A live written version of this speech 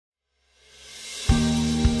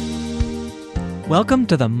Welcome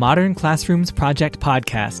to the Modern Classrooms Project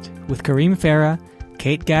podcast with Kareem Farah,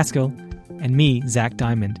 Kate Gaskell, and me, Zach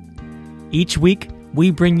Diamond. Each week,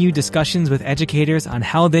 we bring you discussions with educators on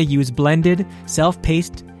how they use blended,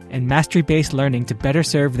 self-paced, and mastery-based learning to better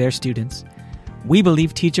serve their students. We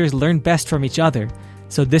believe teachers learn best from each other,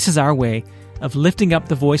 so this is our way of lifting up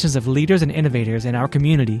the voices of leaders and innovators in our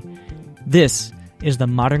community. This is the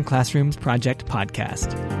Modern Classrooms Project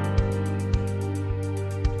podcast.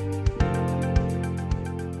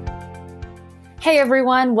 Hey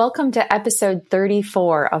everyone, welcome to episode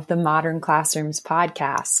 34 of the Modern Classrooms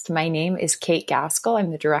podcast. My name is Kate Gaskell. I'm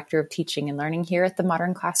the Director of Teaching and Learning here at the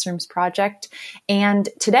Modern Classrooms Project. And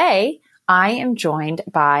today I am joined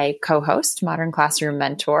by co-host, Modern Classroom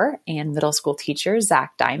mentor, and middle school teacher,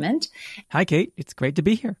 Zach Diamond. Hi, Kate. It's great to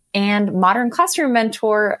be here. And Modern Classroom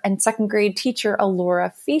mentor and second grade teacher,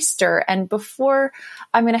 Alora Feaster. And before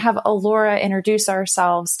I'm going to have Alora introduce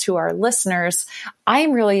ourselves to our listeners, I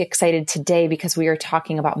am really excited today because we are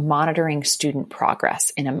talking about monitoring student progress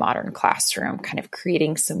in a modern classroom, kind of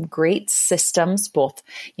creating some great systems, both,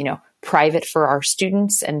 private for our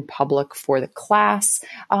students and public for the class,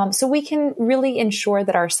 so we can really ensure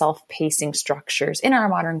that our self-pacing structures in our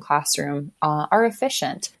modern classroom are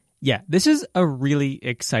efficient. Yeah, this is a really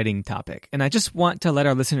exciting topic. And I just want to let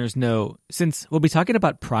our listeners know, since we'll be talking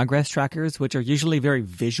about progress trackers, which are usually very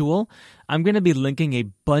visual, I'm going to be linking a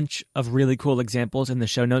bunch of really cool examples in the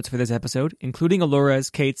show notes for this episode, including Alora's,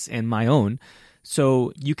 Kate's, and my own.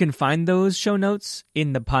 So you can find those show notes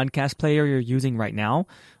in the podcast player you're using right now,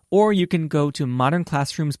 or you can go to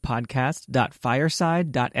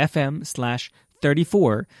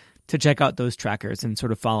modernclassroomspodcast.fireside.fm/34 to check out those trackers and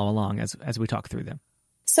sort of follow along as we talk through them.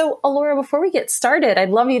 So, Alora, before we get started, I'd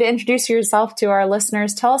love you to introduce yourself to our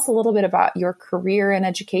listeners. Tell us a little bit about your career in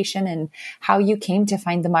education and how you came to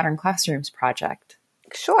find the Modern Classrooms Project.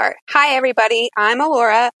 Sure. Hi, everybody. I'm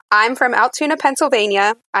Alora. I'm from Altoona,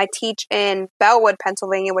 Pennsylvania. I teach in Bellwood,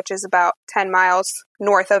 Pennsylvania, which is about 10 miles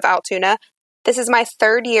north of Altoona. This is my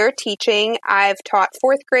third year teaching. I've taught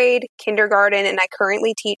fourth grade, kindergarten, and I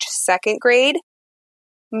currently teach second grade.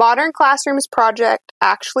 Modern Classrooms Project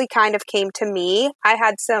actually kind of came to me. I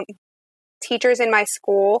had some teachers in my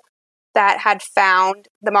school that had found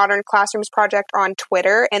the Modern Classrooms Project on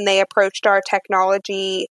Twitter, and they approached our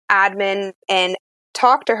technology admin and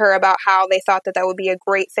talked to her about how they thought that would be a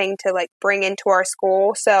great thing to bring into our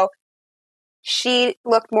school. So she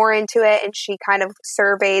looked more into it and she kind of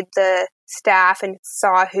surveyed the staff and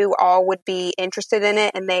saw who all would be interested in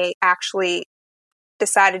it. And they actually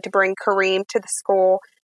decided to bring Kareem to the school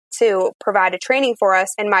to provide a training for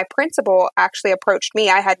us. And my principal actually approached me.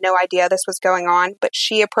 I had no idea this was going on, but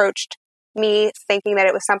she approached me thinking that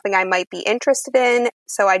it was something I might be interested in.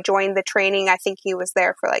 So I joined the training. I think he was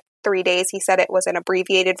there for 3 days. He said it was an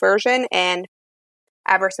abbreviated version. And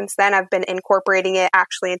ever since then, I've been incorporating it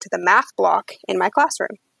actually into the math block in my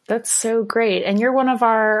classroom. That's so great. And you're one of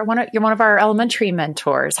our elementary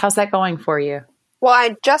mentors. How's that going for you? Well,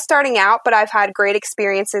 I'm just starting out, but I've had great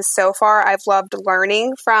experiences so far. I've loved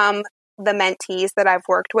learning from the mentees that I've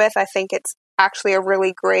worked with. I think it's actually a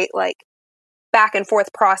really great back and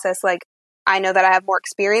forth process. I know that I have more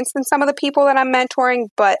experience than some of the people that I'm mentoring,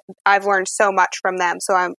 but I've learned so much from them.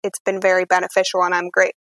 So it's been very beneficial, and I'm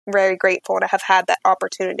very grateful to have had that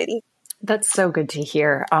opportunity. That's so good to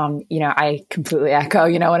hear. I completely echo,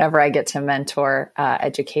 whenever I get to mentor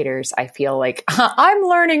educators, I feel like I'm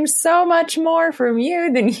learning so much more from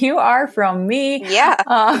you than you are from me. Yeah,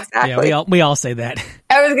 exactly. Yeah, we all say that.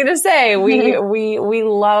 I was going to say, we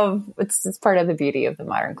love, it's part of the beauty of the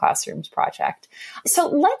Modern Classrooms Project. So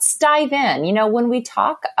let's dive in. When we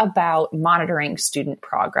talk about monitoring student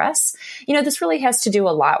progress, this really has to do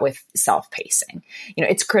a lot with self-pacing.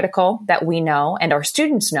 It's critical that we know and our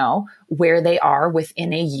students know where they are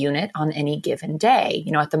within a unit on any given day.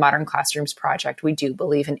 At the Modern Classrooms Project, we do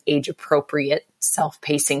believe in age-appropriate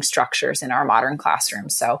self-pacing structures in our modern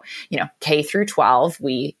classrooms. So, K through 12,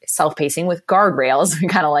 we self-pacing with guardrails, we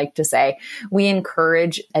kind of like to say. We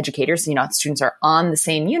encourage educators, students are on the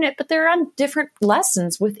same unit, but they're on different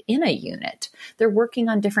lessons within a unit. They're working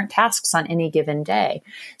on different tasks on any given day.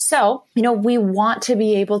 So, we want to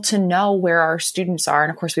be able to know where our students are.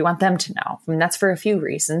 And of course, we want them to know. And that's for a few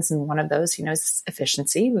reasons. And one of those, is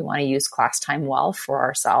efficiency. We want to use class time well for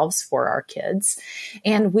ourselves, for our kids.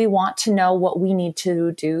 And we want to know what we need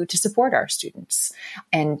to do to support our students.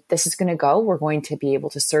 And this is going to we're going to be able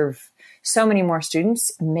to serve so many more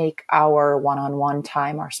students make our one-on-one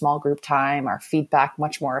time, our small group time, our feedback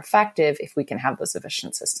much more effective if we can have those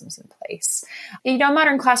efficient systems in place. You know, a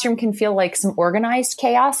modern classroom can feel like some organized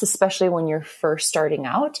chaos, especially when you're first starting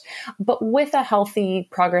out. But with a healthy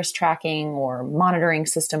progress tracking or monitoring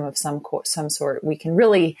system of some sort, we can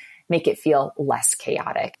really make it feel less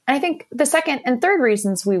chaotic. And I think the second and third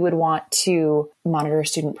reasons we would want to monitor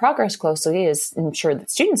student progress closely is ensure that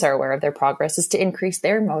students are aware of their progress, is to increase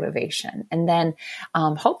their motivation. And then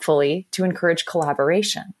hopefully to encourage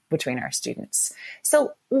collaboration between our students.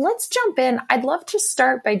 So let's jump in. I'd love to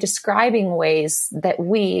start by describing ways that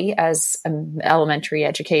we, as an elementary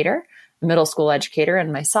educator, middle school educator,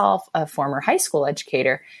 and myself, a former high school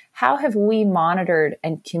educator, how have we monitored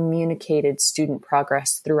and communicated student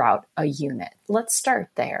progress throughout a unit? Let's start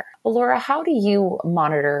there. Well, Laura, how do you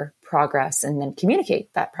monitor progress and then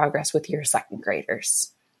communicate that progress with your second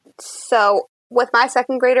graders? So with my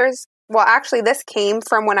second graders, well, actually this came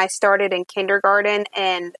from when I started in kindergarten,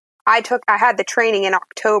 and I had the training in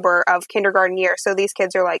October of kindergarten year. So these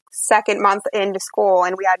kids are like second month into school,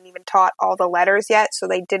 and we hadn't even taught all the letters yet. So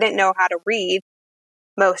they didn't know how to read,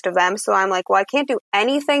 most of them. So I'm like, well, I can't do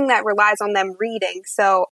anything that relies on them reading.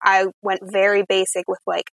 So I went very basic with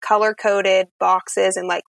like color coded boxes and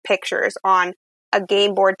like pictures on a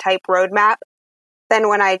game board type roadmap. Then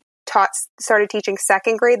when I started teaching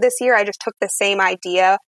second grade this year, I just took the same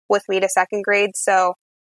idea with me to second grade. So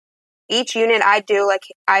each unit I do, like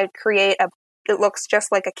I create it looks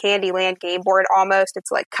just like a Candyland game board almost.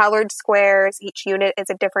 It's like colored squares. Each unit is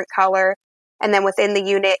a different color. And then within the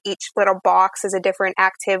unit, each little box is a different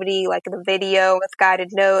activity, like the video with guided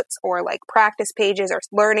notes or like practice pages or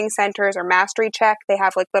learning centers or mastery check. They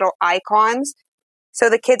have like little icons. So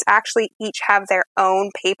the kids actually each have their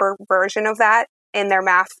own paper version of that in their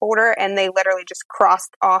math folder, and they literally just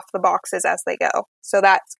crossed off the boxes as they go. So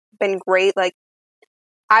that's been great. Like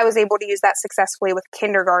I was able to use that successfully with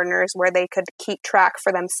kindergartners where they could keep track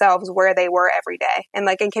for themselves where they were every day. And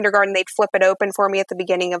like in kindergarten, they'd flip it open for me at the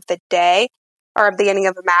beginning of the day or at the beginning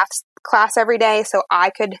of the math class every day. So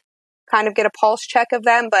I could kind of get a pulse check of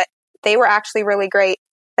them, but they were actually really great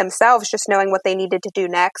themselves, just knowing what they needed to do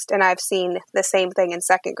next. And I've seen the same thing in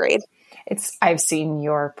second grade. I've seen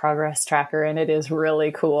your progress tracker, and it is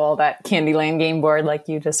really cool. That Candyland game board, like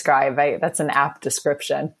you described, that's an apt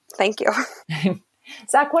description. Thank you.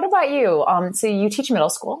 Zach, what about you? So you teach middle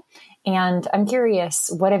school, and I'm curious,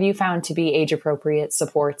 what have you found to be age-appropriate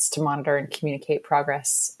supports to monitor and communicate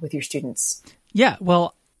progress with your students? Yeah,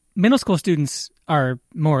 well, middle school students are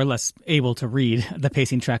more or less able to read the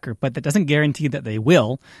pacing tracker, but that doesn't guarantee that they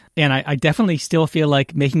will. And I definitely still feel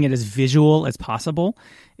like making it as visual as possible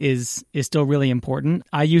is still really important.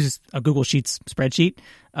 I use a Google Sheets spreadsheet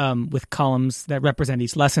with columns that represent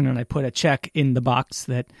each lesson, and I put a check in the box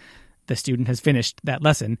that the student has finished that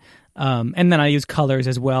lesson. And then I use colors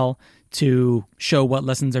as well to show what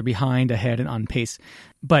lessons are behind, ahead, and on pace.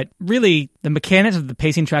 But really, the mechanics of the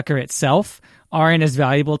pacing tracker itself aren't as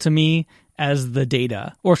valuable to me as the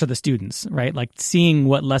data, or to the students, right? Like seeing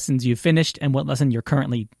what lessons you've finished and what lesson you're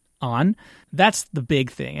currently on. That's the big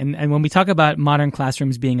thing. And when we talk about modern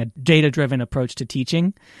classrooms being a data-driven approach to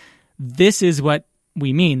teaching, this is what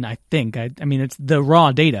we mean, I think. I mean, it's the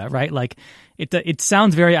raw data, right? Like it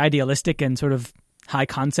sounds very idealistic and sort of high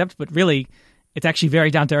concept, but really it's actually very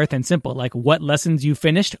down to earth and simple. Like what lessons you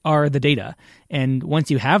finished are the data. And once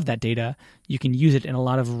you have that data, you can use it in a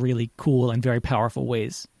lot of really cool and very powerful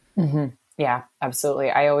ways. Mm-hmm. Yeah, absolutely.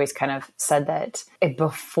 I always kind of said that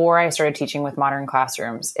before I started teaching with modern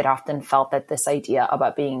classrooms, it often felt that this idea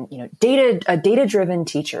about being, a data-driven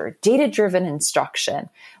teacher, data-driven instruction,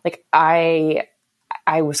 like I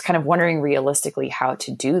was kind of wondering realistically how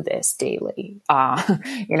to do this daily.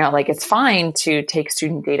 Like it's fine to take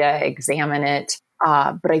student data, examine it,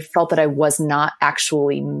 but I felt that I was not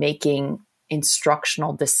actually making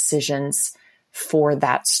instructional decisions for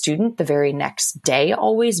that student the very next day,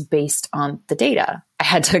 always based on the data. I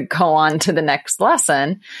had to go on to the next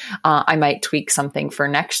lesson. I might tweak something for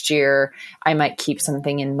next year. I might keep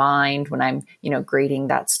something in mind when I'm, grading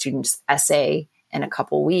that student's essay in a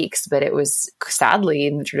couple weeks. But it was sadly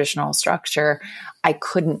in the traditional structure, I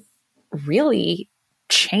couldn't really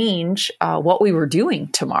change what we were doing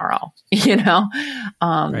tomorrow,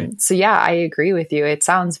 Right. So yeah, I agree with you. It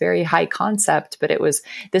sounds very high concept, but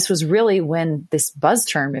this was really when this buzz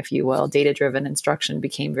term, if you will, data-driven instruction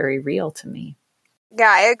became very real to me.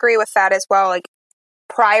 Yeah, I agree with that as well. Like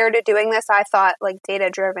prior to doing this, I thought like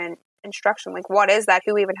data-driven instruction, like what is that?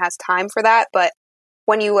 Who even has time for that? But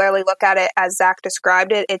when you really look at it as Zach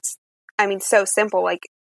described it, it's so simple. Like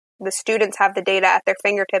the students have the data at their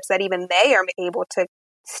fingertips that even they are able to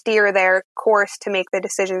steer their course to make the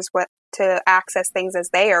decisions to access things as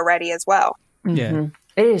they are ready as well. Yeah.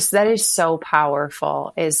 That is so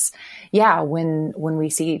powerful when we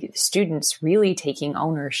see students really taking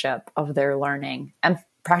ownership of their learning and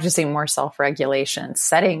practicing more self-regulation,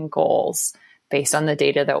 setting goals based on the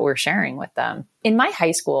data that we're sharing with them. In my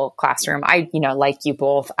high school classroom, like you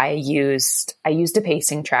both, I used a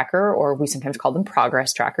pacing tracker, or we sometimes call them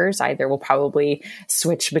progress trackers. Either will probably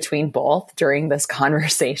switch between both during this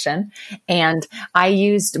conversation. And I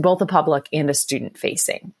used both a public and a student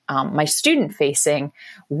facing. My student facing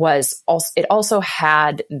also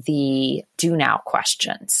had the do now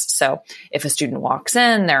questions. So if a student walks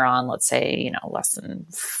in, they're on, let's say, lesson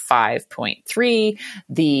 5.3,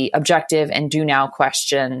 the objective and do now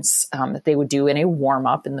questions that they would do in a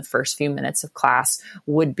warm-up in the first few minutes of class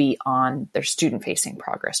would be on their student-facing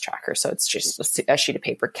progress tracker. So it's just a sheet of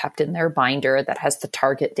paper kept in their binder that has the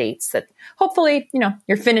target dates that hopefully,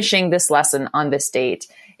 you're finishing this lesson on this date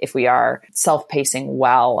if we are self-pacing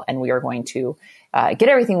well and we are going to get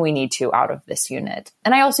everything we need to out of this unit.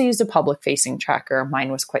 And I also used a public-facing tracker.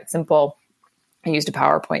 Mine was quite simple. I used a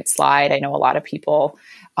PowerPoint slide. I know a lot of people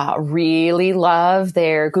really love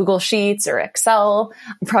their Google Sheets or Excel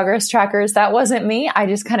progress trackers. That wasn't me. I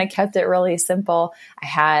just kind of kept it really simple.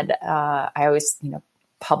 I always,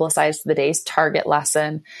 publicized the day's target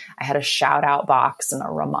lesson. I had a shout out box and a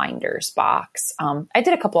reminders box. I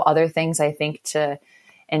did a couple other things, I think, to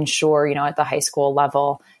ensure, at the high school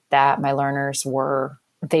level that my learners were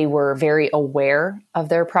very aware of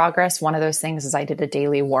their progress. One of those things is I did a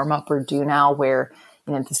daily warm up or do now where,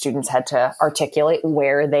 the students had to articulate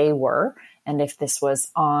where they were and if this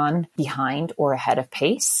was on, behind, or ahead of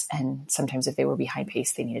pace. And sometimes if they were behind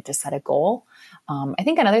pace, they needed to set a goal. I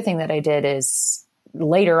think another thing that I did is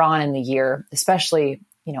later on in the year, especially,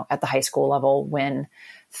 at the high school level, when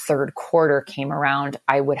third quarter came around,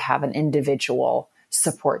 I would have an individual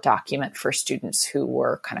support document for students who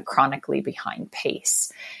were kind of chronically behind pace.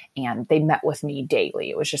 And they met with me daily.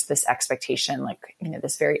 It was just this expectation,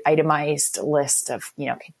 this very itemized list of,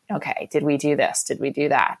 okay, did we do this? Did we do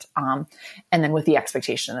that? And then with the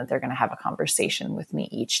expectation that they're going to have a conversation with me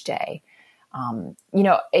each day.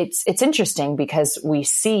 It's interesting because we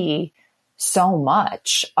see so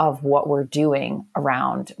much of what we're doing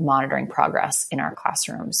around monitoring progress in our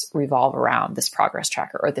classrooms revolve around this progress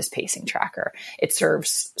tracker or this pacing tracker. It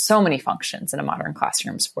serves so many functions in a modern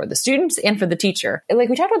classrooms for the students and for the teacher. We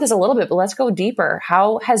talked about this a little bit, but let's go deeper.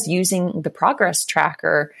 How has using the progress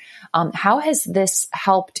tracker, how has this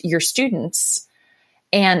helped your students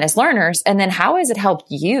and as learners? And then how has it helped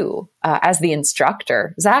you as the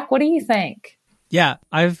instructor? Zach, what do you think? Yeah,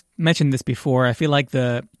 I've mentioned this before. I feel like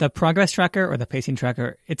the progress tracker or the pacing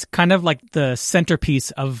tracker, it's kind of like the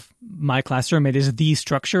centerpiece of my classroom. It is the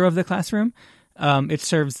structure of the classroom. It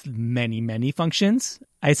serves many, many functions.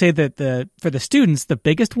 I say that for the students, the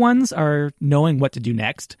biggest ones are knowing what to do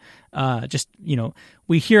next.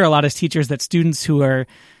 We hear a lot as teachers that students who are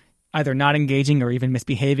either not engaging or even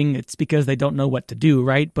misbehaving, it's because they don't know what to do,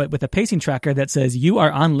 right? But with a pacing tracker that says you are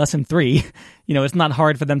on lesson 3, it's not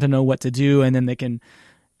hard for them to know what to do, and then they can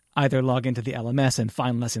either log into the LMS and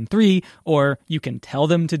find lesson 3, or you can tell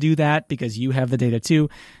them to do that because you have the data too.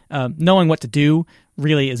 Knowing what to do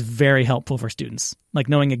really is very helpful for students,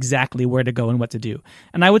 knowing exactly where to go and what to do.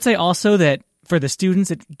 And I would say also that for the students,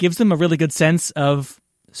 it gives them a really good sense of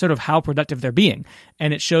sort of how productive they're being.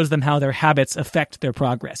 And it shows them how their habits affect their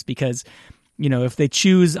progress. Because, if they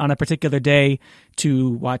choose on a particular day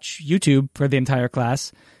to watch YouTube for the entire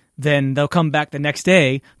class, then they'll come back the next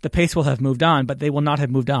day, the pace will have moved on, but they will not have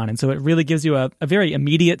moved on. And so it really gives you a very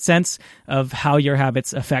immediate sense of how your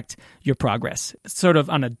habits affect your progress, sort of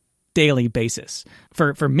on a daily basis.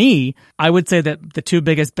 For me, I would say that the two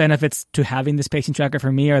biggest benefits to having this pacing tracker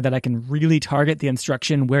for me are that I can really target the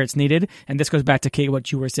instruction where it's needed. And this goes back to Kate,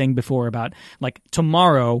 what you were saying before about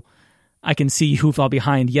tomorrow, I can see who fell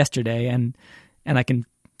behind yesterday and I can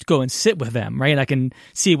go and sit with them, right? I can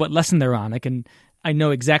see what lesson they're on. I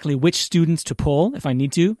know exactly which students to pull if I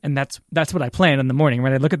need to. And that's what I plan in the morning,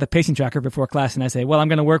 right? I look at the pacing tracker before class and I say, well, I'm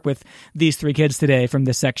going to work with these 3 kids today from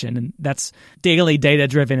this section. And that's daily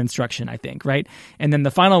data-driven instruction, I think, right? And then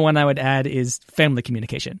the final one I would add is family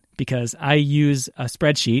communication, because I use a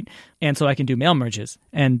spreadsheet and so I can do mail merges.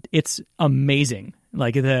 And it's amazing.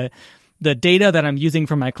 The data that I'm using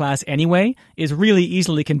for my class anyway is really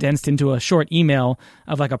easily condensed into a short email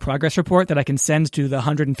of a progress report that I can send to the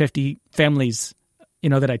 150 families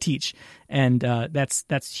that I teach. And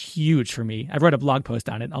that's huge for me. I wrote a blog post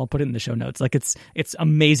on it. I'll put it in the show notes. It's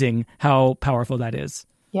amazing how powerful that is.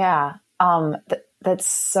 Yeah. That's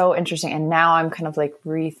so interesting. And now I'm kind of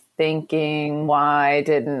rethinking thinking, why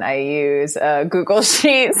didn't I use a Google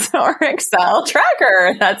Sheets or Excel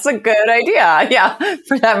tracker? That's a good idea. Yeah,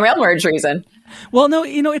 for that mail merge reason. Well, no,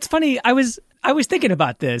 it's funny. I was thinking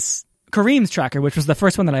about this. Kareem's tracker, which was the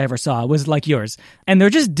first one that I ever saw, was like yours. And they're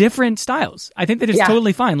just different styles. I think that it's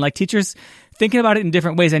totally fine. Like teachers thinking about it in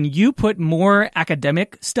different ways. And you put more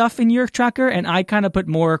academic stuff in your tracker, and I kind of put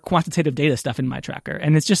more quantitative data stuff in my tracker.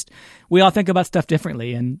 And it's just, we all think about stuff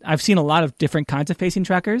differently. And I've seen a lot of different kinds of facing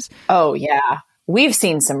trackers. Oh, yeah. We've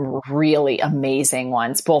seen some really amazing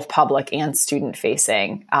ones, both public and student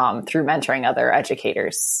facing, through mentoring other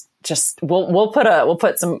educators. Just we'll put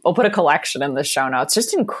a collection in the show notes.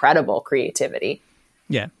 Just incredible creativity.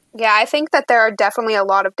 Yeah. Yeah, I think that there are definitely a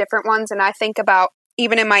lot of different ones. And I think about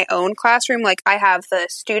even in my own classroom, like I have the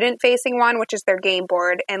student facing one, which is their game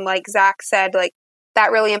board. And like Zach said, like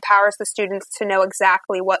that really empowers the students to know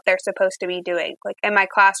exactly what they're supposed to be doing. Like in my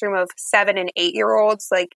classroom of 7 and 8 year olds,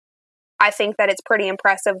 like I think that it's pretty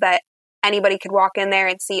impressive that anybody could walk in there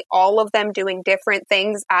and see all of them doing different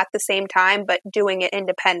things at the same time, but doing it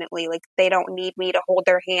independently. Like they don't need me to hold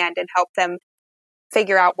their hand and help them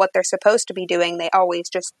figure out what they're supposed to be doing. They always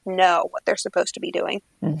just know what they're supposed to be doing.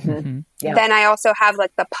 Yeah. Then I also have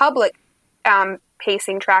like the public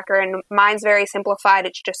pacing tracker, and mine's very simplified.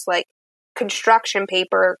 It's just like construction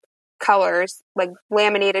paper colors, like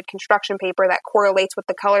laminated construction paper that correlates with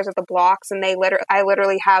the colors of the blocks. And I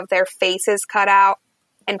literally have their faces cut out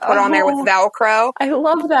and put on there with Velcro. I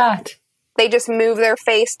love that. They just move their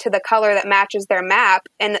face to the color that matches their map.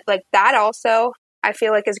 And like that also, I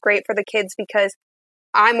feel like is great for the kids because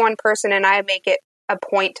I'm one person and I make it a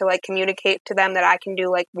point to like communicate to them that I can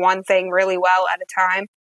do like one thing really well at a time.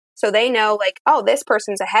 So they know like, oh, this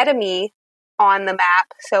person's ahead of me on the map.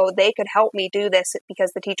 So they could help me do this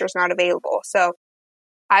because the teacher's not available. So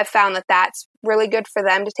I've found that that's really good for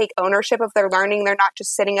them to take ownership of their learning. They're not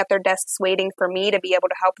just sitting at their desks waiting for me to be able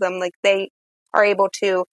to help them. Like they are able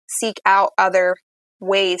to seek out other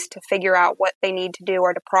ways to figure out what they need to do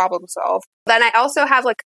or to problem solve. Then I also have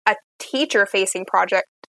like a teacher facing project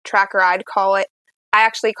tracker, I'd call it. I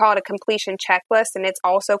actually call it a completion checklist, and it's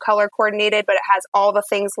also color coordinated, but it has all the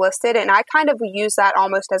things listed. And I kind of use that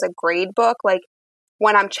almost as a grade book. Like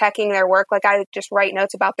when I'm checking their work, like I just write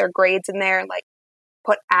notes about their grades in there and like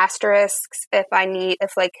put asterisks if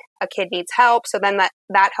like a kid needs help. So then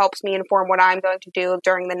that helps me inform what I'm going to do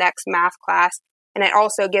during the next math class. And it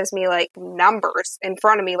also gives me like numbers in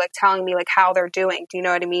front of me, like telling me like how they're doing. Do you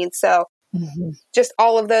know what I mean? So just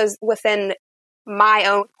all of those within my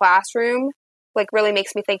own classroom, like really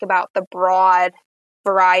makes me think about the broad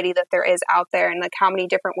variety that there is out there and like how many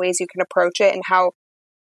different ways you can approach it and how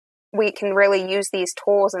we can really use these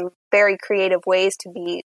tools in very creative ways to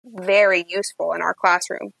be very useful in our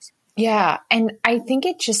classrooms. Yeah. And I think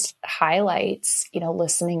it just highlights,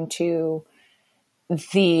 listening to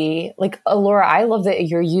Laura, I love that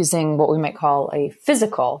you're using what we might call a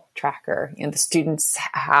physical tracker. The students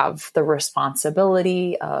have the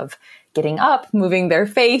responsibility of getting up, moving their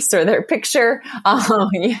face or their picture.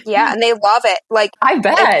 Yeah, and they love it. Like, I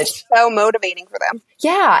bet. It's so motivating for them.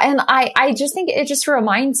 Yeah, and I just think it just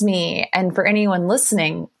reminds me, and for anyone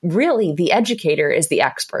listening, really the educator is the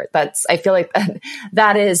expert. I feel like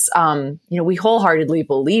that is, we wholeheartedly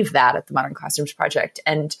believe that at the Modern Classrooms Project.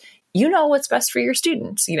 And you know what's best for your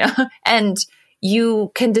students, and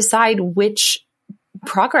you can decide which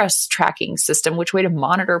progress tracking system, which way to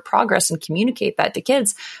monitor progress and communicate that to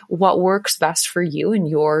kids, what works best for you in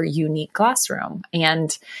your unique classroom.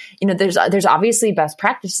 And, there's obviously best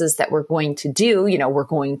practices that we're going to do. We're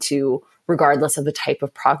going to, regardless of the type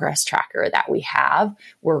of progress tracker that we have,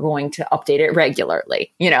 we're going to update it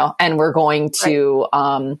regularly, and we're going to,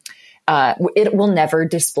 it will never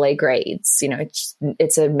display grades.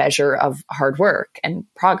 It's a measure of hard work and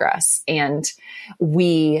progress. And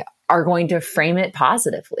we are going to frame it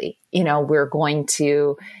positively. We're going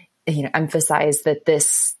to, emphasize that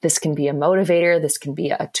this can be a motivator. This can be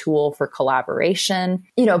a tool for collaboration,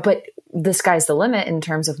 but the sky's the limit in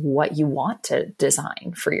terms of what you want to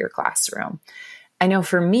design for your classroom. I know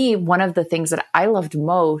for me, one of the things that I loved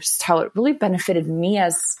most, how it really benefited me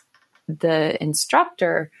as the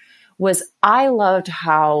instructor, was I loved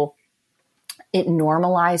how it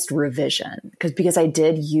normalized revision because I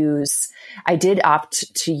did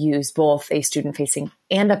opt to use both a student facing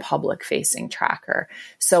and a public facing tracker.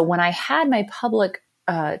 So when I had my public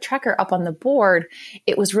tracker up on the board,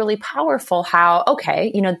 it was really powerful how,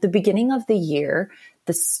 at the beginning of the year,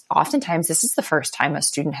 oftentimes this is the first time a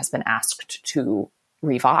student has been asked to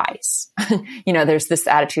revise. There's this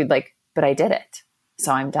attitude like, but I did it.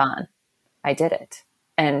 So I'm done. I did it.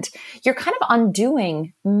 And you're kind of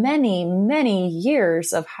undoing many, many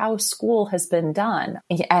years of how school has been done.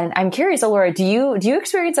 And I'm curious, Laura, do you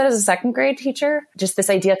experience that as a second grade teacher? Just this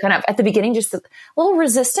idea kind of at the beginning, just a little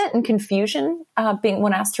resistant and confusion being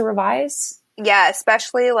when asked to revise? Yeah,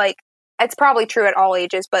 especially like, it's probably true at all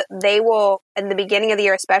ages, but they will, in the beginning of the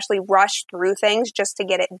year especially, rush through things just to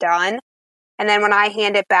get it done. And then when I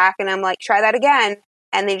hand it back and I'm like, try that again,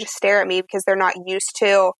 and they just stare at me because they're not used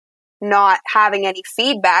to not having any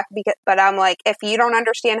feedback. But I'm like, if you don't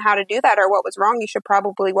understand how to do that or what was wrong, you should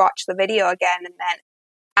probably watch the video again. And then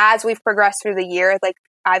as we've progressed through the year, like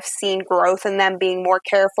I've seen growth in them being more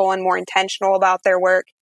careful and more intentional about their work.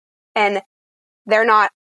 And they're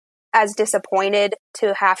not as disappointed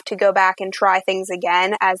to have to go back and try things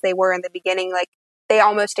again as they were in the beginning. Like they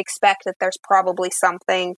almost expect that there's probably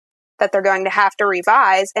something that they're going to have to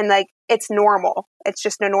revise. And like, it's normal. It's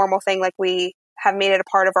just a normal thing. Like we have made it a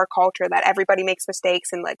part of our culture that everybody makes mistakes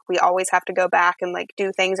and like we always have to go back and like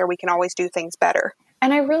do things, or we can always do things better.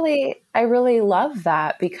 And I really love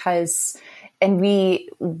that because, and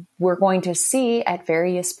we're going to see at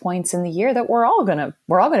various points in the year that we're all going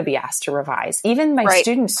to be asked to revise. Even my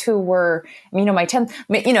students who were, my 10th,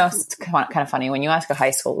 it's kind of funny when you ask a high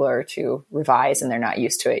schooler to revise and they're not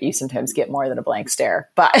used to it, you sometimes get more than a blank stare,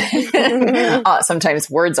 but sometimes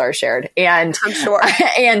words are shared. And I'm sure.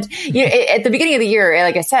 And at the beginning of the year,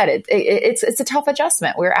 like I said, it's a tough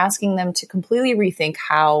adjustment. We're asking them to completely rethink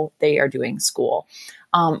how they are doing school.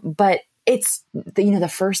 But it's the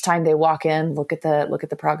first time they walk in, look at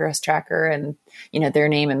the progress tracker, and their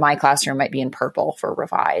name in my classroom might be in purple for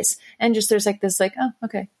revise, and just there's like this oh,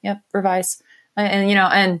 okay, yep, revise,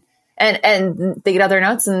 and they get other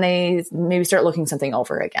notes and they maybe start looking something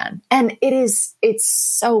over again, and it's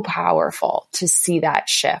so powerful to see that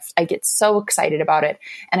shift. I get so excited about it,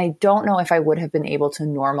 and I don't know if I would have been able to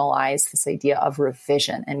normalize this idea of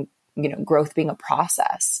revision and growth being a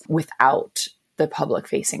process without the public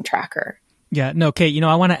facing tracker. Yeah, no, Kate,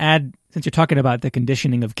 I want to add, since you're talking about the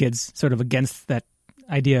conditioning of kids sort of against that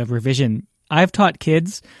idea of revision, I've taught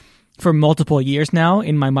kids for multiple years now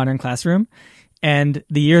in my modern classroom. And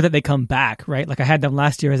the year that they come back, right? Like I had them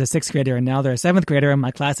last year as a 6th grader and now they're a 7th grader in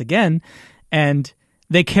my class again. And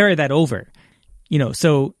they carry that over.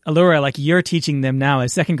 So Allura, like you're teaching them now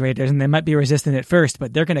as 2nd graders and they might be resistant at first,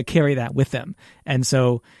 but they're going to carry that with them. And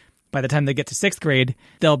so by the time they get to 6th grade,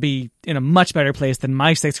 they'll be in a much better place than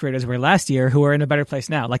my 6th graders were last year, who are in a better place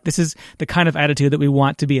now. Like this is the kind of attitude that we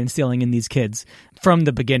want to be instilling in these kids from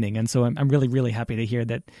the beginning. And so I'm really, really happy to hear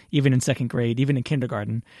that even in 2nd grade, even in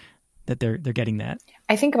kindergarten, that they're getting that.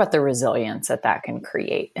 I think about the resilience that can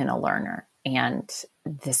create in a learner and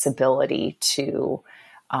this ability to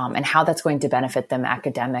and how that's going to benefit them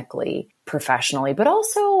academically, professionally, but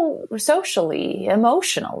also socially,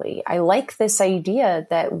 emotionally. I like this idea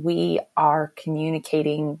that we are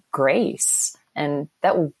communicating grace and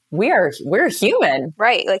that we're human.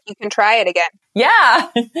 Right. Like you can try it again. Yeah.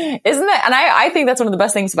 Isn't it? And I think that's one of the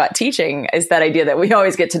best things about teaching is that idea that we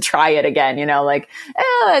always get to try it again,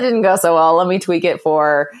 that didn't go so well. Let me tweak it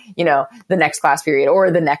for, the next class period or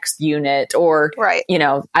the next unit or, right.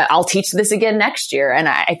 I'll teach this again next year. And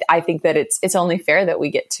I think that it's only fair that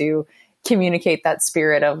we get to communicate that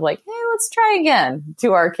spirit of like, hey, let's try again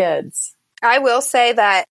to our kids. I will say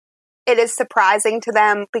that it is surprising to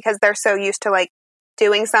them because they're so used to like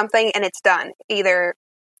doing something and it's done. Either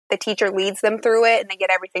the teacher leads them through it and they get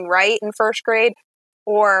everything right in 1st grade,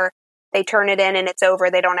 or they turn it in and it's over.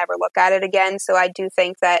 They don't ever look at it again. So I do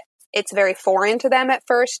think that it's very foreign to them at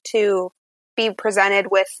first to be presented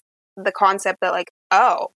with the concept that like,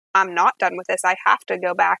 oh, I'm not done with this. I have to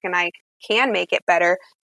go back and I can make it better.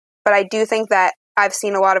 But I do think that I've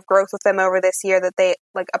seen a lot of growth with them over this year, that they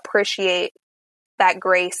like appreciate that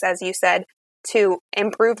grace, as you said, to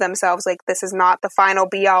improve themselves. Like this is not the final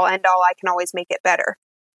be all end all. I can always make it better.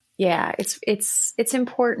 Yeah, it's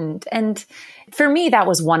important. And for me,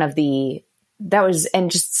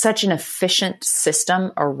 and just such an efficient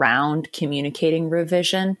system around communicating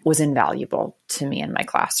revision was invaluable to me in my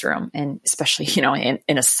classroom. And especially,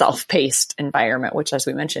 in a self-paced environment, which as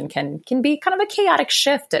we mentioned, can be kind of a chaotic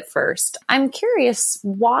shift at first. I'm curious,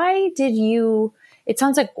 why did it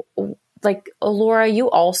sounds like Laura,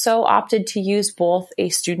 you also opted to use both a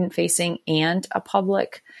student facing and a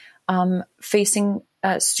public facing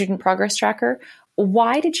student progress tracker.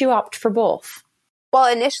 Why did you opt for both?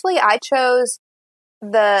 Well, initially I chose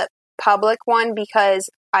the public one because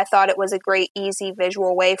I thought it was a great, easy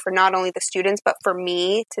visual way for not only the students, but for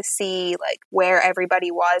me to see like where everybody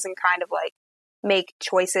was and kind of like make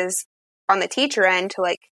choices on the teacher end to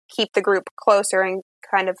like keep the group closer and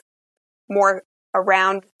kind of more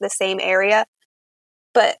around the same area.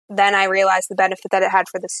 But then I realized the benefit that it had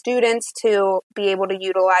for the students to be able to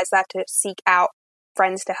utilize that to seek out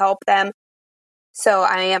friends to help them. So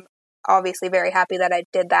I am obviously very happy that I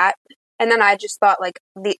did that. And then I just thought like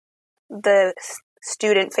the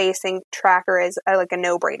student-facing tracker is like a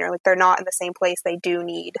no-brainer. Like they're not in the same place. They do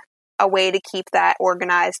need a way to keep that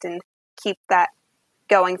organized and keep that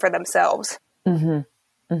going for themselves.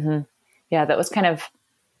 Mm-hmm. Mm-hmm. Yeah, that was kind of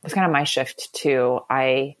my shift too.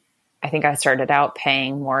 I think I started out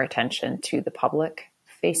paying more attention to the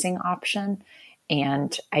public-facing option,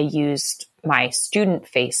 and I used my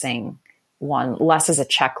student-facing one less as a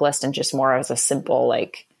checklist and just more as a simple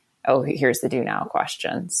like, oh, here's the do now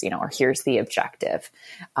questions, or here's the objective.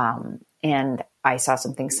 And I saw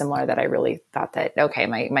something similar that I really thought that, okay,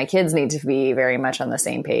 my kids need to be very much on the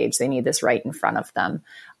same page. They need this right in front of them.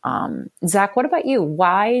 Zach, what about you?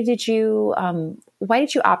 Why did you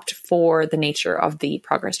opt for the nature of the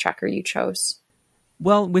progress tracker you chose?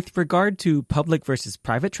 Well, with regard to public versus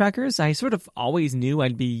private trackers, I sort of always knew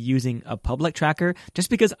I'd be using a public tracker just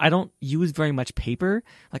because I don't use very much paper.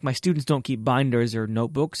 Like my students don't keep binders or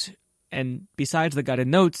notebooks. And besides the guided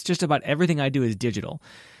notes, just about everything I do is digital.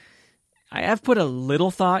 I have put a little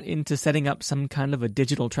thought into setting up some kind of a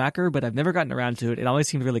digital tracker, but I've never gotten around to it. It always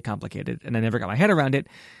seemed really complicated, and I never got my head around it.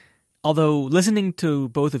 Although listening to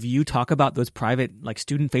both of you talk about those private, like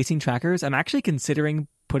student-facing trackers, I'm actually considering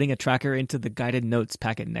putting a tracker into the guided notes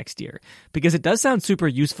packet next year, because it does sound super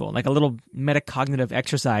useful, like a little metacognitive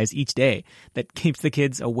exercise each day that keeps the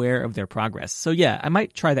kids aware of their progress. So yeah, I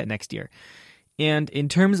might try that next year. And in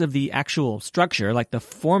terms of the actual structure, like the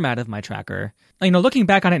format of my tracker, looking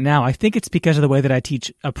back on it now, I think it's because of the way that I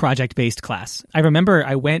teach a project-based class. I remember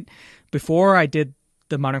before I did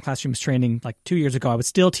the Modern Classrooms training like 2 years ago, I was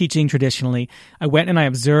still teaching traditionally. I went and I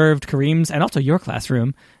observed Kareem's and also your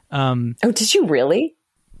classroom. Oh, did you really?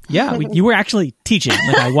 Yeah, you were actually teaching.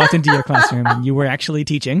 Like I walked into your classroom and you were actually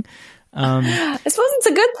teaching. I suppose it's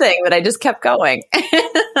a good thing that I just kept going.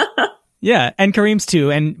 Yeah, and Kareem's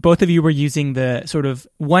too. And both of you were using the sort of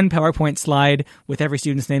one PowerPoint slide with every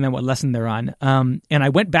student's name and what lesson they're on. And I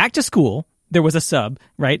went back to school. There was a sub,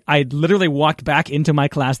 right? I literally walked back into my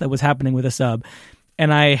class that was happening with a sub.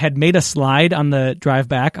 And I had made a slide on the drive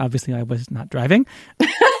back. Obviously, I was not driving.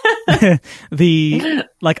 I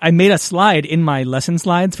made a slide in my lesson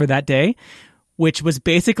slides for that day, which was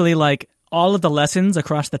basically like all of the lessons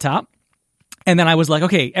across the top. And then I was like,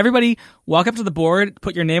 okay, everybody walk up to the board,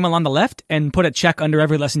 put your name along the left, and put a check under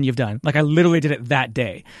every lesson you've done. Like I literally did it that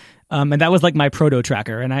day. And that was like my proto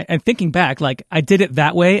tracker. And thinking back, like I did it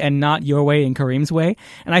that way and not your way and Kareem's way.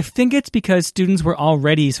 And I think it's because students were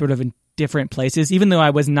already sort of in different places, even though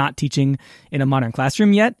I was not teaching in a modern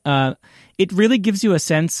classroom yet. It really gives you a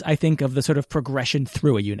sense, I think, of the sort of progression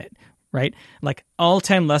through a unit, right? Like all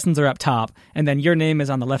 10 lessons are up top, and then your name is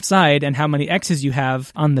on the left side, and how many X's you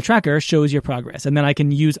have on the tracker shows your progress. And then I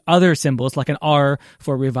can use other symbols like an R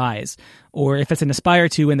for revise. Or if it's an aspire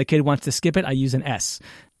to and the kid wants to skip it, I use an S.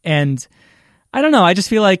 And I don't know, I just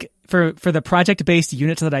feel like for the project-based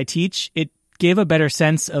units that I teach, it gave a better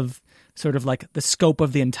sense of sort of like the scope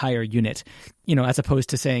of the entire unit, as opposed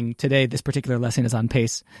to saying today this particular lesson is on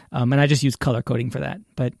pace. And I just use color coding for that.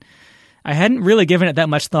 But I hadn't really given it that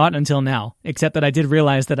much thought until now, except that I did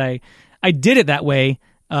realize that I did it that way.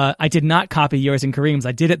 I did not copy yours and Kareem's.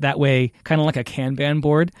 I did it that way, kind of like a Kanban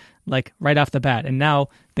board, like right off the bat. And now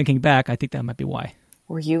thinking back, I think that might be why.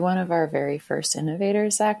 Were you one of our very first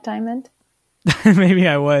innovators, Zach Diamond? Maybe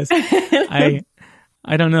I was. I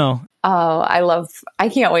don't know. Oh, I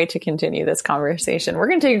can't wait to continue this conversation. We're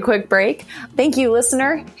going to take a quick break. Thank you,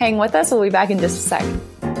 listener. Hang with us. We'll be back in just a sec.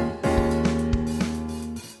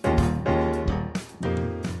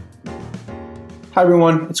 Hi,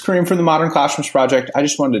 everyone. It's Kareem from the Modern Classrooms Project. I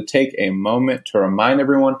just wanted to take a moment to remind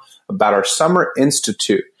everyone about our Summer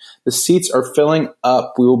Institute. The seats are filling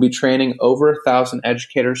up. We will be training over 1,000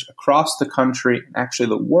 educators across the country and actually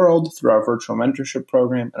the world through our virtual mentorship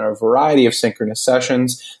program and a variety of synchronous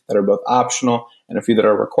sessions that are both optional and a few that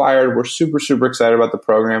are required. We're super, super excited about the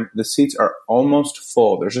program. The seats are almost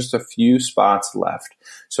full. There's just a few spots left.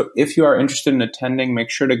 So if you are interested in attending, make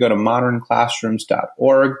sure to go to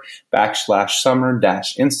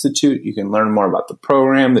modernclassrooms.org/summer-institute. You can learn more about the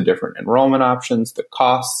program, the different enrollment options, the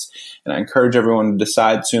costs, and I encourage everyone to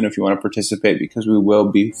decide soon if you want to participate because we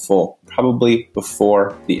will be full, probably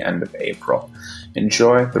before the end of April.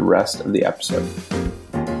 Enjoy the rest of the episode.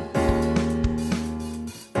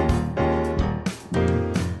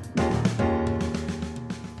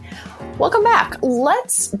 Welcome back.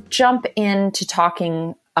 Let's jump into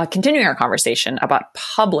talking continuing our conversation about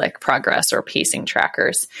public progress or pacing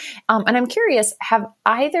trackers. And I'm curious, have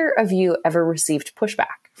either of you ever received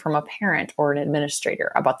pushback from a parent or an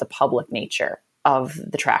administrator about the public nature of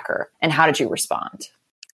the tracker? And how did you respond?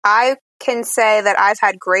 I can say that I've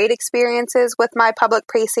had great experiences with my public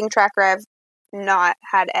pacing tracker. I've not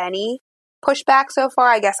had any pushback so far.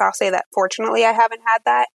 I guess I'll say that fortunately I haven't had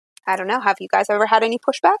that. I don't know. Have you guys ever had any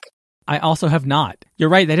pushback? I also have not. You're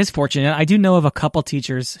right. That is fortunate. I do know of a couple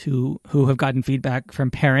teachers who have gotten feedback from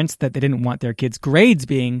parents that they didn't want their kids' grades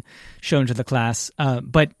being shown to the class.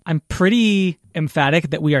 But I'm pretty emphatic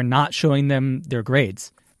that we are not showing them their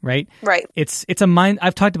grades. Right? Right. It's a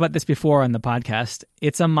I've talked about this before on the podcast.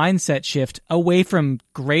 It's a mindset shift away from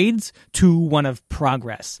grades to one of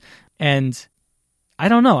progress. And I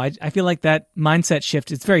don't know. I feel like that mindset shift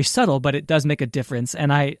is very subtle, but it does make a difference.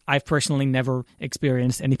 And I've personally never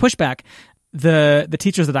experienced any pushback. The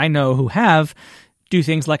teachers that I know who have do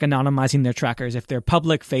things like anonymizing their trackers. If they're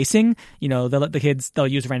public facing, they'll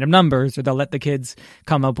use random numbers, or they'll let the kids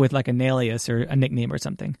come up with like an alias or a nickname or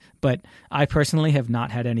something. But I personally have not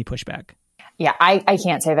had any pushback. Yeah, I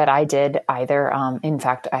can't say that I did either. In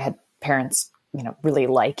fact, I had parents, really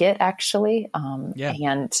like it actually.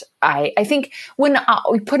 And I think when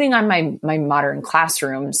putting on my modern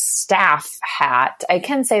classroom staff hat, I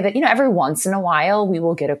can say that, every once in a while we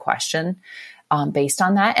will get a question based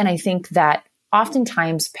on that. And I think that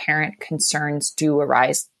oftentimes parent concerns do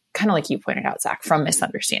arise, kind of like you pointed out, Zach, from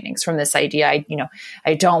misunderstandings, from this idea,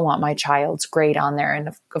 I don't want my child's grade on there. And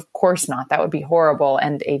of course not. That would be horrible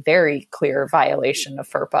and a very clear violation of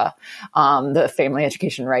FERPA, the Family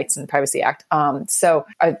Education Rights and Privacy Act. So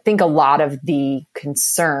I think a lot of the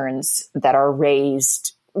concerns that are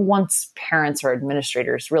raised, once parents or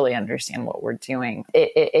administrators really understand what we're doing,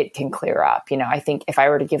 it can clear up. I think if I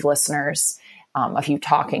were to give listeners a few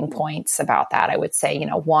talking points about that, I would say,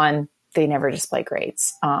 one, they never display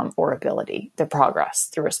grades or ability, the progress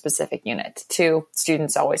through a specific unit. Two,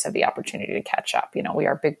 students always have the opportunity to catch up. We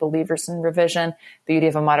are big believers in revision. The beauty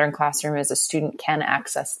of a modern classroom is a student can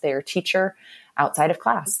access their teacher outside of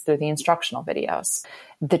class through the instructional videos.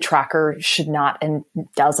 The tracker should not and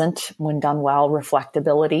doesn't, when done well, reflect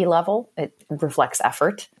ability level. It reflects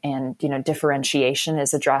effort, and, differentiation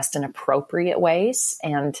is addressed in appropriate ways,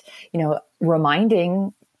 and,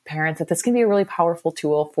 reminding parents that this can be a really powerful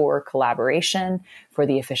tool for collaboration, for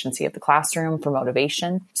the efficiency of the classroom, for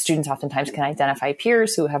motivation. Students oftentimes can identify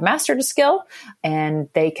peers who have mastered a skill, and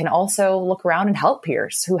they can also look around and help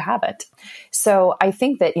peers who haven't. So I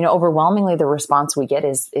think that, overwhelmingly the response we get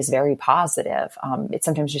is very positive. It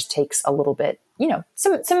sometimes just takes a little bit,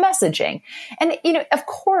 some messaging. And, of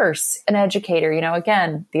course, an educator,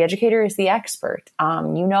 again, the educator is the expert.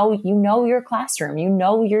 You know your classroom,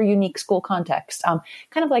 your unique school context.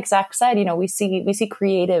 Kind of like Zach said, we see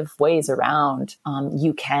creative ways around.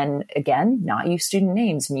 You can, again, not use student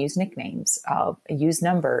names, use nicknames, use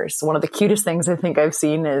numbers. One of the cutest things I think I've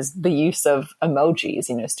seen is the use of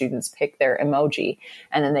emojis. Students pick their emoji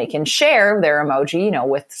and then they can share their emoji,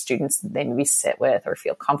 with students that they maybe sit with or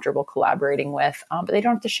feel comfortable collaborating with, but they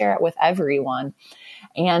don't have to share it with everyone.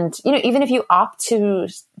 And, even if you opt to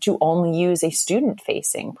only use a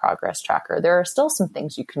student-facing progress tracker, there are still some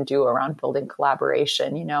things you can do around building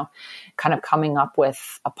collaboration, kind of coming up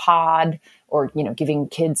with a pod, or, giving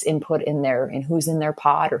kids input in who's in their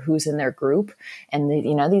pod or who's in their group. And,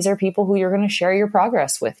 these are people who you're going to share your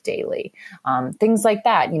progress with daily. Things like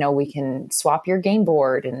that. We can swap your game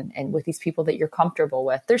board and with these people that you're comfortable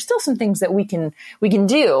with. There's still some things that we can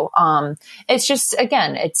do. It's just,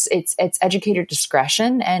 again, it's educator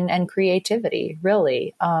discretion and creativity,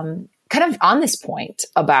 really. Kind of on this point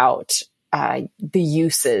about the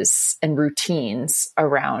uses and routines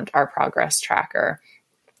around our progress tracker,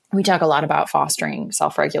 we talk a lot about fostering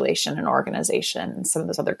self-regulation and organization and some of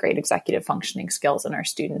those other great executive functioning skills in our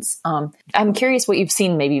students. I'm curious what you've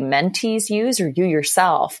seen maybe mentees use, or you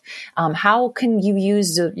yourself. How can you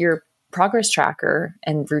use your progress tracker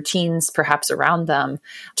and routines perhaps around them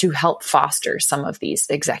to help foster some of these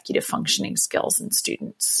executive functioning skills in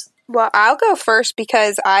students? Well, I'll go first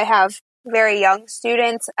because I have very young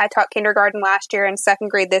students. I taught kindergarten last year and second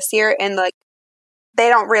grade this year, and they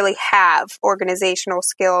don't really have organizational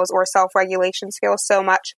skills or self-regulation skills so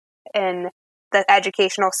much in the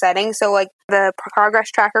educational setting. So the progress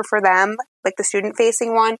tracker for them, the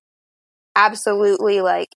student-facing one, absolutely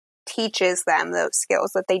teaches them those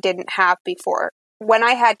skills that they didn't have before. When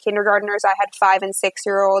I had kindergartners, I had 5 and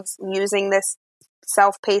 6-year-olds using this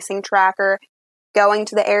self-pacing tracker, going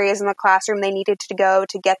to the areas in the classroom they needed to go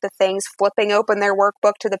to get the things, flipping open their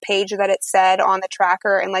workbook to the page that it said on the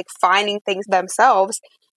tracker, and finding things themselves.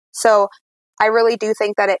 So I really do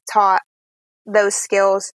think that it taught those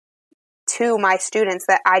skills to my students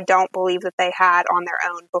that I don't believe that they had on their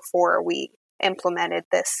own before we implemented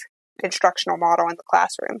this instructional model in the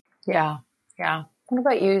classroom. Yeah. Yeah. What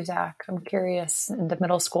about you, Zach? I'm curious, in the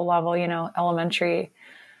middle school level, elementary,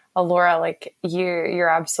 Laura, like you're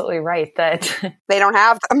absolutely right that they don't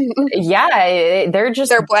have them. Yeah.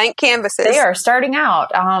 They're blank canvases. They are starting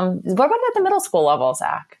out. What about at the middle school level,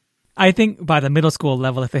 Zach? I think by the middle school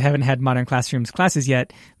level, if they haven't had Modern Classrooms classes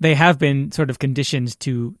yet, they have been sort of conditioned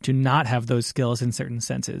to not have those skills in certain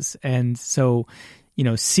senses. And so,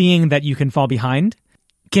 seeing that you can fall behind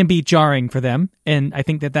can be jarring for them. And I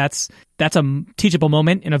think that's a teachable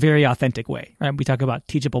moment in a very authentic way, right? We talk about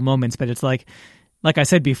teachable moments, but it's like I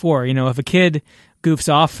said before, if a kid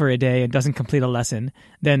goofs off for a day and doesn't complete a lesson,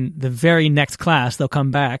 then the very next class, they'll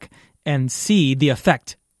come back and see the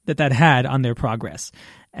effect that had on their progress.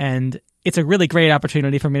 And it's a really great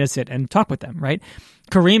opportunity for me to sit and talk with them, right?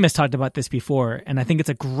 Kareem has talked about this before, and I think it's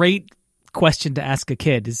a great question to ask a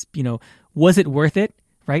kid is, was it worth it,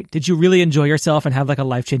 right? Did you really enjoy yourself and have like a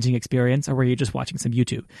life-changing experience, or were you just watching some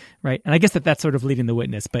YouTube, right? And I guess that's sort of leading the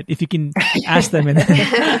witness, but if you can ask them in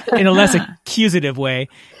a less accusative way,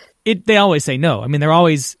 they always say no. I mean, they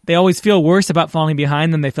always feel worse about falling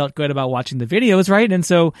behind than they felt good about watching the videos, right? And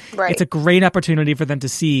so It's a great opportunity for them to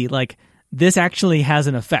see, like, this actually has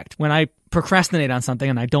an effect. When I procrastinate on something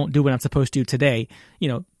and I don't do what I'm supposed to today,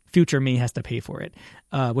 future me has to pay for it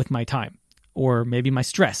with my time or maybe my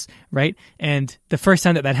stress, right? And the first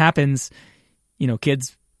time that happens,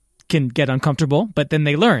 kids can get uncomfortable, but then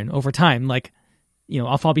they learn over time, like,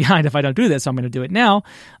 I'll fall behind if I don't do this, so I'm going to do it now.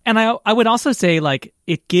 And I would also say, like,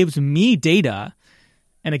 it gives me data.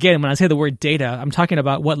 And again, when I say the word data, I'm talking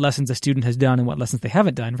about what lessons a student has done and what lessons they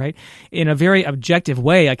haven't done, right? In a very objective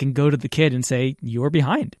way, I can go to the kid and say, you're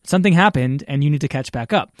behind. Something happened and you need to catch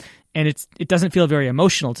back up. And it doesn't feel very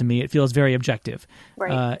emotional to me. It feels very objective.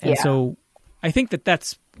 Right. So I think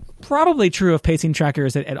that's probably true of pacing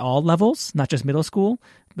trackers at all levels, not just middle school.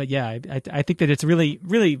 But yeah, I think that it's really,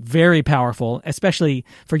 really very powerful, especially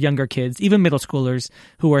for younger kids, even middle schoolers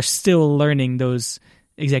who are still learning those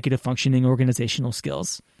executive functioning organizational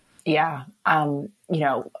skills. Yeah. For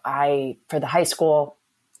the high school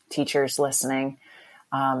teachers listening,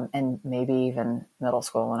 and maybe even middle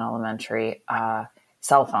school and elementary,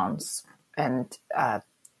 cell phones and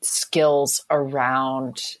skills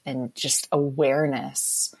around and just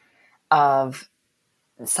awareness of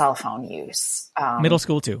cell phone use. Middle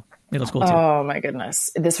school too. Oh my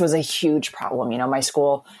goodness. This was a huge problem. My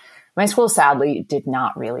school sadly did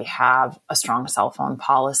not really have a strong cell phone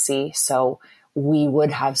policy. So we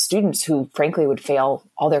would have students who frankly would fail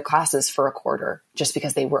all their classes for a quarter just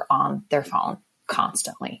because they were on their phone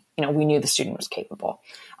constantly. We knew the student was capable.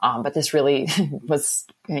 But this really was,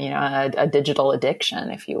 a digital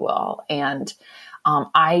addiction, if you will. And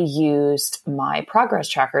I used my progress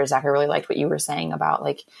tracker. Zach, I really liked what you were saying about,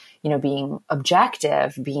 like, being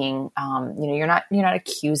objective, being, you're not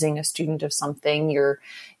accusing a student of something. You're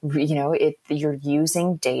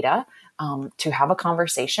using data to have a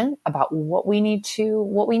conversation about what we need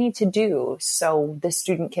to do so this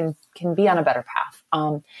student can be on a better path.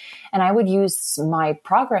 And I would use my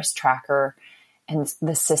progress tracker and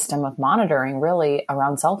the system of monitoring really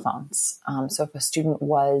around cell phones. So if a student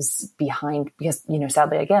was behind, because,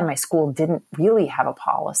 sadly, again, my school didn't really have a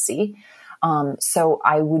policy. So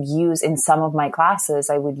I would use, in some of my classes,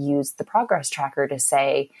 I would use the progress tracker to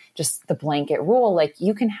say just the blanket rule, like,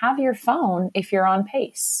 you can have your phone if you're on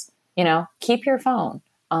pace, keep your phone,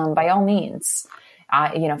 by all means.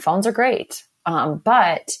 Phones are great.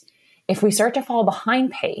 But if we start to fall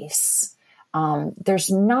behind pace, there's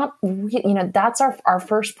not, that's our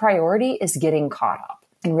first priority is getting caught up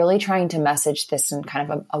and really trying to message this in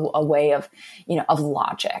kind of a way of, of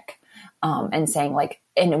logic, and saying, like,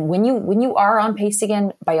 and when you are on pace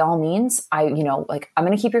again, by all means, I'm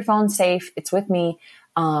going to keep your phone safe. It's with me.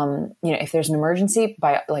 If there's an emergency,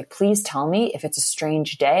 please tell me. If it's a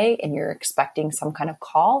strange day and you're expecting some kind of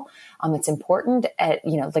call, that's important,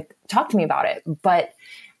 talk to me about it. But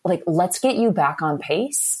let's get you back on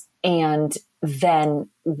pace. And then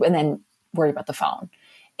worry about the phone.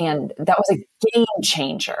 And that was a game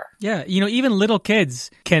changer. Yeah. Even little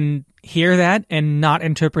kids can hear that and not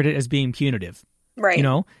interpret it as being punitive. Right.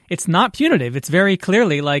 It's not punitive. It's very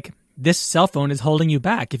clearly like, this cell phone is holding you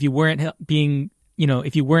back. If you weren't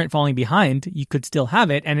if you weren't falling behind, you could still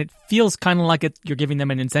have it. And it feels kind of like you're giving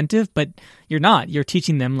them an incentive, but you're not. You're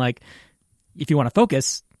teaching them, like, if you want to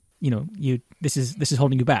focus, you this is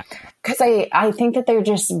holding you back? Because I think that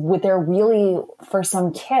they're really, for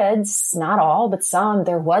some kids, not all, but some,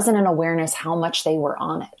 there wasn't an awareness how much they were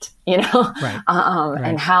on it, Right. Right.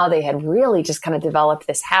 And how they had really just kind of developed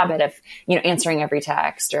this habit of, answering every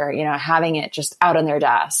text or, having it just out on their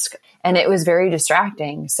desk. And it was very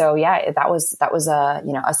distracting. So yeah, that was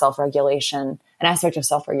a self-regulation, an aspect of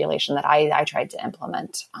self-regulation that I tried to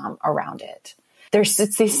implement around it.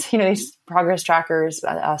 It's these progress trackers,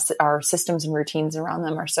 our systems and routines around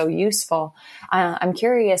them are so useful. I'm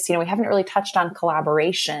curious, we haven't really touched on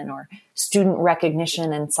collaboration or student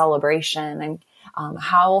recognition and celebration. And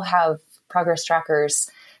how have progress trackers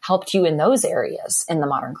helped you in those areas in the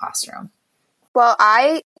modern classroom? Well,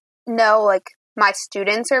 I know my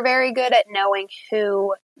students are very good at knowing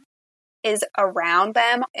who is around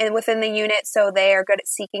them and within the unit. So they are good at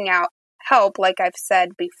seeking out help, like I've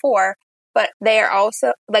said before. But they are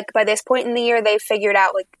also, by this point in the year, they've figured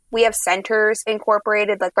out, we have centers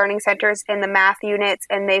incorporated, learning centers in the math units,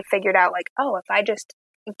 and they've figured out, if I just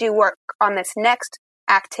do work on this next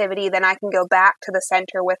activity, then I can go back to the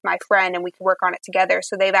center with my friend and we can work on it together.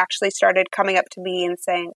 So they've actually started coming up to me and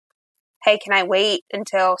saying, hey, can I wait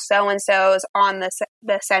until so-and-so is on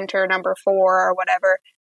the center number 4 or whatever,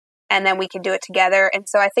 and then we can do it together. And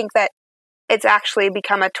so I think that it's actually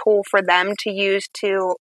become a tool for them to use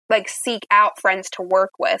to seek out friends to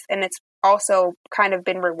work with. And it's also kind of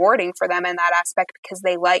been rewarding for them in that aspect because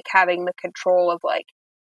they like having the control of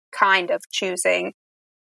kind of choosing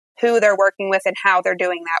who they're working with and how they're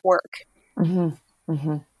doing that work. Mm-hmm.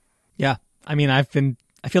 Mm-hmm. Yeah. I mean, I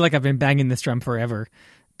feel like I've been banging this drum forever.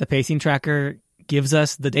 The pacing tracker gives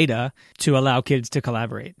us the data to allow kids to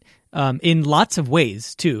collaborate in lots of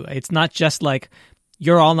ways too. It's not just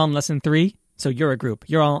you're all on lesson 3. So you're a group.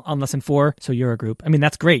 You're all on lesson 4, so you're a group. I mean,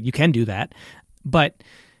 that's great. You can do that. But,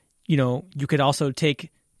 you could also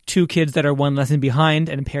take 2 kids that are 1 lesson behind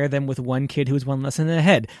and pair them with 1 kid who's 1 lesson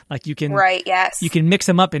ahead. You can Right, yes. You can mix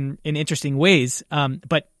them up in interesting ways.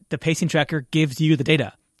 But the pacing tracker gives you the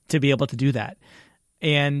data to be able to do that.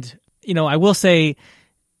 And, I will say,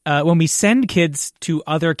 when we send kids to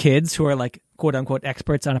other kids who are quote unquote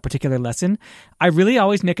experts on a particular lesson, I really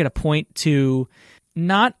always make it a point to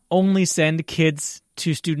not only send kids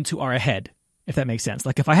to students who are ahead, if that makes sense.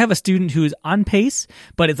 If I have a student who's on pace,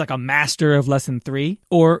 but it's a master of lesson 3,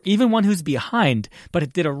 or even one who's behind, but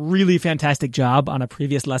it did a really fantastic job on a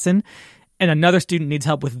previous lesson, and another student needs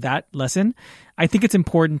help with that lesson, I think it's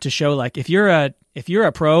important to show if you're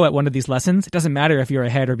a pro at one of these lessons, it doesn't matter if you're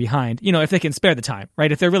ahead or behind, if they can spare the time,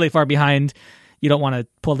 right? If they're really far behind, you don't want to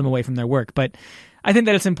pull them away from their work. But I think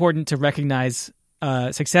that it's important to recognize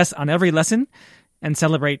success on every lesson and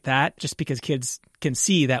celebrate that, just because kids can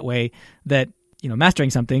see that way that,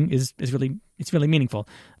 mastering something is really meaningful.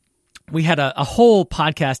 We had a whole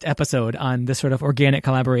podcast episode on this sort of organic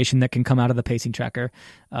collaboration that can come out of the pacing tracker.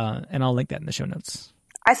 And I'll link that in the show notes.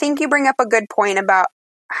 I think you bring up a good point about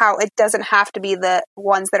how it doesn't have to be the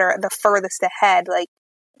ones that are the furthest ahead.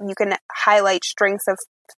 You can highlight strengths of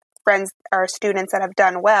friends or students that have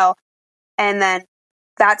done well. And then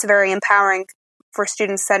that's very empowering for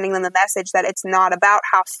students, sending them the message that it's not about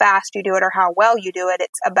how fast you do it or how well you do it.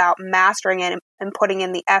 It's about mastering it and putting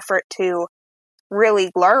in the effort to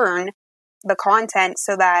really learn the content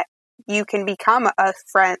so that you can become a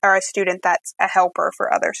friend or a student that's a helper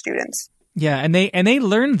for other students. Yeah, and they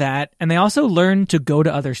learn that, and they also learn to go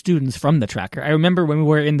to other students from the tracker. I remember when we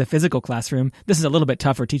were in the physical classroom, this is a little bit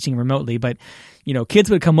tougher teaching remotely, but kids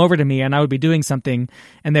would come over to me and I would be doing something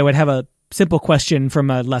and they would have a simple question from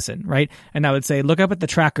a lesson, right? And I would say, look up at the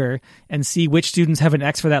tracker and see which students have an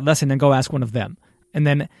X for that lesson and go ask one of them. And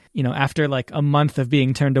then, after a month of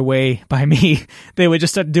being turned away by me, they would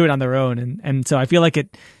just start to do it on their own. And so I feel like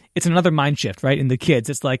it's another mind shift, right? In the kids,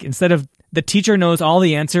 it's instead of the teacher knows all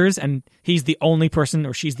the answers and he's the only person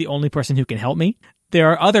or she's the only person who can help me, there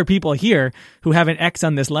are other people here who have an X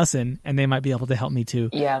on this lesson and they might be able to help me too.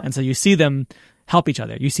 Yeah. And so you see them help each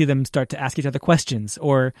other. You see them start to ask each other questions,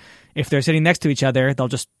 or if they're sitting next to each other, they'll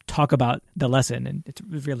just talk about the lesson, and it's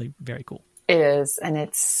really very cool. It is. And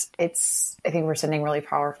it's, I think we're sending really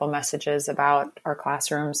powerful messages about our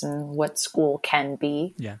classrooms and what school can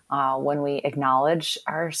be when we acknowledge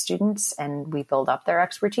our students and we build up their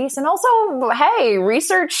expertise. And also, hey,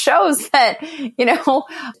 research shows that,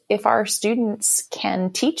 if our students can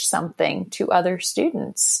teach something to other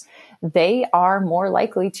students, they are more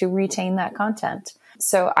likely to retain that content.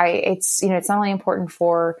 So it's not only important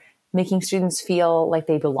for making students feel like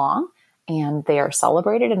they belong and they are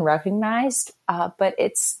celebrated and recognized, but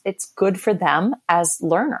it's good for them as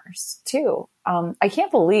learners too. I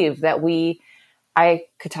can't believe that we I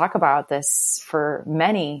could talk about this for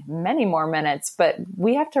many, many more minutes, but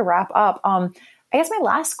we have to wrap up. I guess my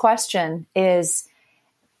last question is,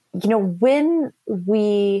 when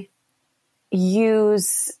we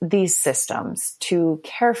use these systems to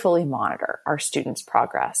carefully monitor our students'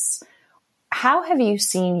 progress, how have you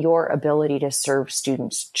seen your ability to serve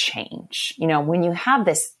students change? When you have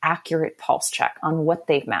this accurate pulse check on what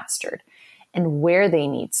they've mastered and where they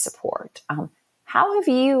need support, how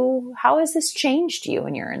has this changed you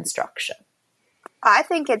in your instruction? I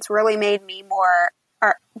think it's really made me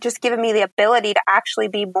just given me the ability to actually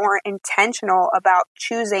be more intentional about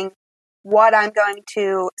choosing what I'm going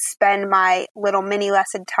to spend my little mini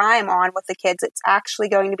lesson time on with the kids. It's actually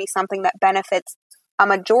going to be something that benefits a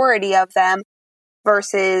majority of them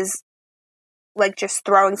versus like just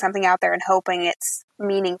throwing something out there and hoping it's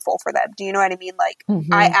meaningful for them. Do you know what I mean? Like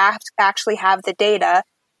I actually have the data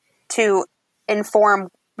to inform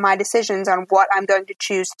my decisions on what I'm going to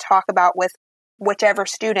choose to talk about with whichever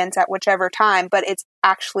students at whichever time, but it's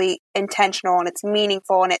actually intentional and it's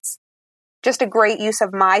meaningful and it's just a great use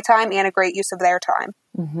of my time and a great use of their time.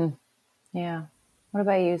 Mm-hmm. Yeah. What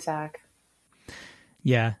about you, Zach?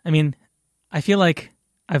 Yeah. I mean, I feel like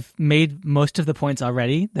I've made most of the points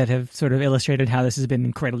already that have sort of illustrated how this has been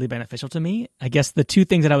incredibly beneficial to me. I guess the two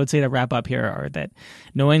things that I would say to wrap up here are that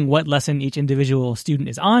knowing what lesson each individual student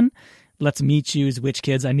is on lets me choose which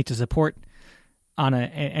kids I need to support on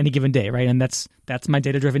any given day, right? And that's my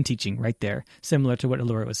data-driven teaching right there, similar to what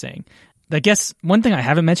Allura was saying. I guess one thing I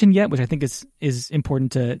haven't mentioned yet, which I think is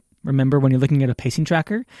important to remember when you're looking at a pacing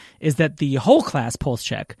tracker, is that the whole class pulse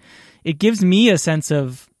check, it gives me a sense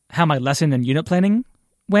of how my lesson and unit planning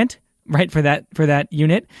went, right, for that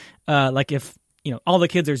unit. Like if all the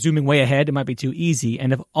kids are zooming way ahead, it might be too easy,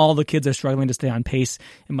 and if all the kids are struggling to stay on pace,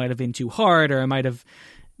 it might have been too hard, or I might have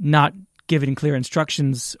not given clear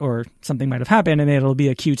instructions, or something might have happened, and it'll be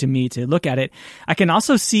a cue to me to look at it. I can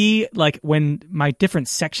also see like when my different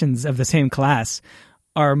sections of the same class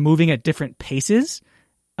are moving at different paces,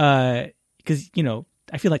 because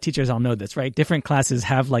I feel like teachers all know this, right? Different classes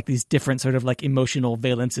have like these different sort of like emotional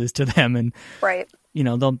valences to them, and right.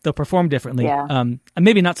 They'll perform differently. Yeah. And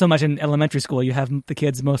maybe not so much in elementary school. You have the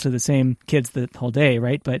kids, most of the same kids the whole day,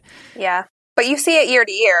 right? But yeah, but you see it year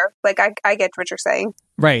to year. Like I get what you're saying,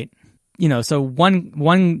 right? So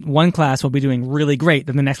one class will be doing really great,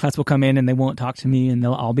 then the next class will come in and they won't talk to me, and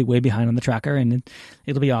they'll all be way behind on the tracker, and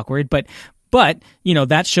it'll be awkward. But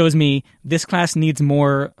that shows me this class needs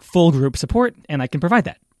more full group support, and I can provide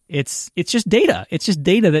that. It's just data. It's just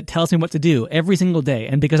data that tells me what to do every single day.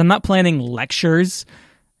 And because I'm not planning lectures,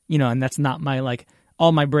 and that's not my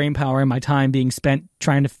all my brain power and my time being spent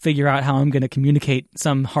trying to figure out how I'm going to communicate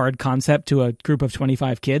some hard concept to a group of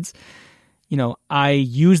 25 kids. I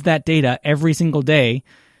use that data every single day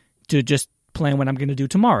to just plan what I'm going to do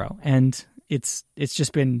tomorrow. And it's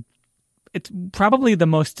probably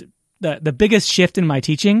the biggest shift in my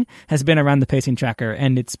teaching has been around the pacing tracker,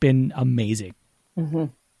 and it's been amazing. Mm-hmm.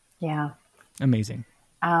 Yeah. Amazing.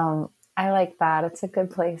 I like that. It's a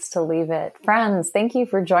good place to leave it. Friends, thank you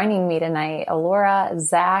for joining me tonight. Allura,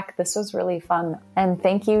 Zach, this was really fun. And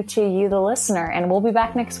thank you to you, the listener. And we'll be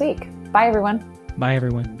back next week. Bye, everyone. Bye,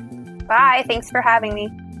 everyone. Bye. Thanks for having me.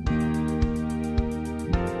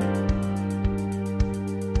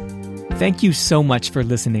 Thank you so much for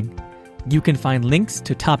listening. You can find links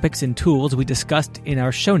to topics and tools we discussed in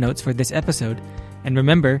our show notes for this episode. And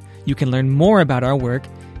remember, you can learn more about our work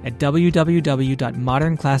at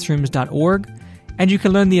www.modernclassrooms.org, and you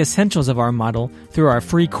can learn the essentials of our model through our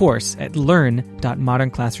free course at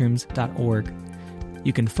learn.modernclassrooms.org.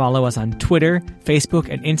 You can follow us on Twitter, Facebook,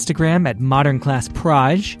 and Instagram at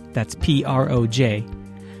modernclassproj, that's Proj.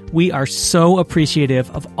 We are so appreciative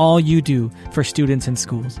of all you do for students and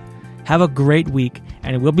schools. Have a great week,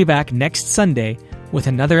 and we'll be back next Sunday with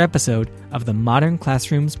another episode of the Modern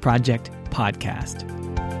Classrooms Project podcast.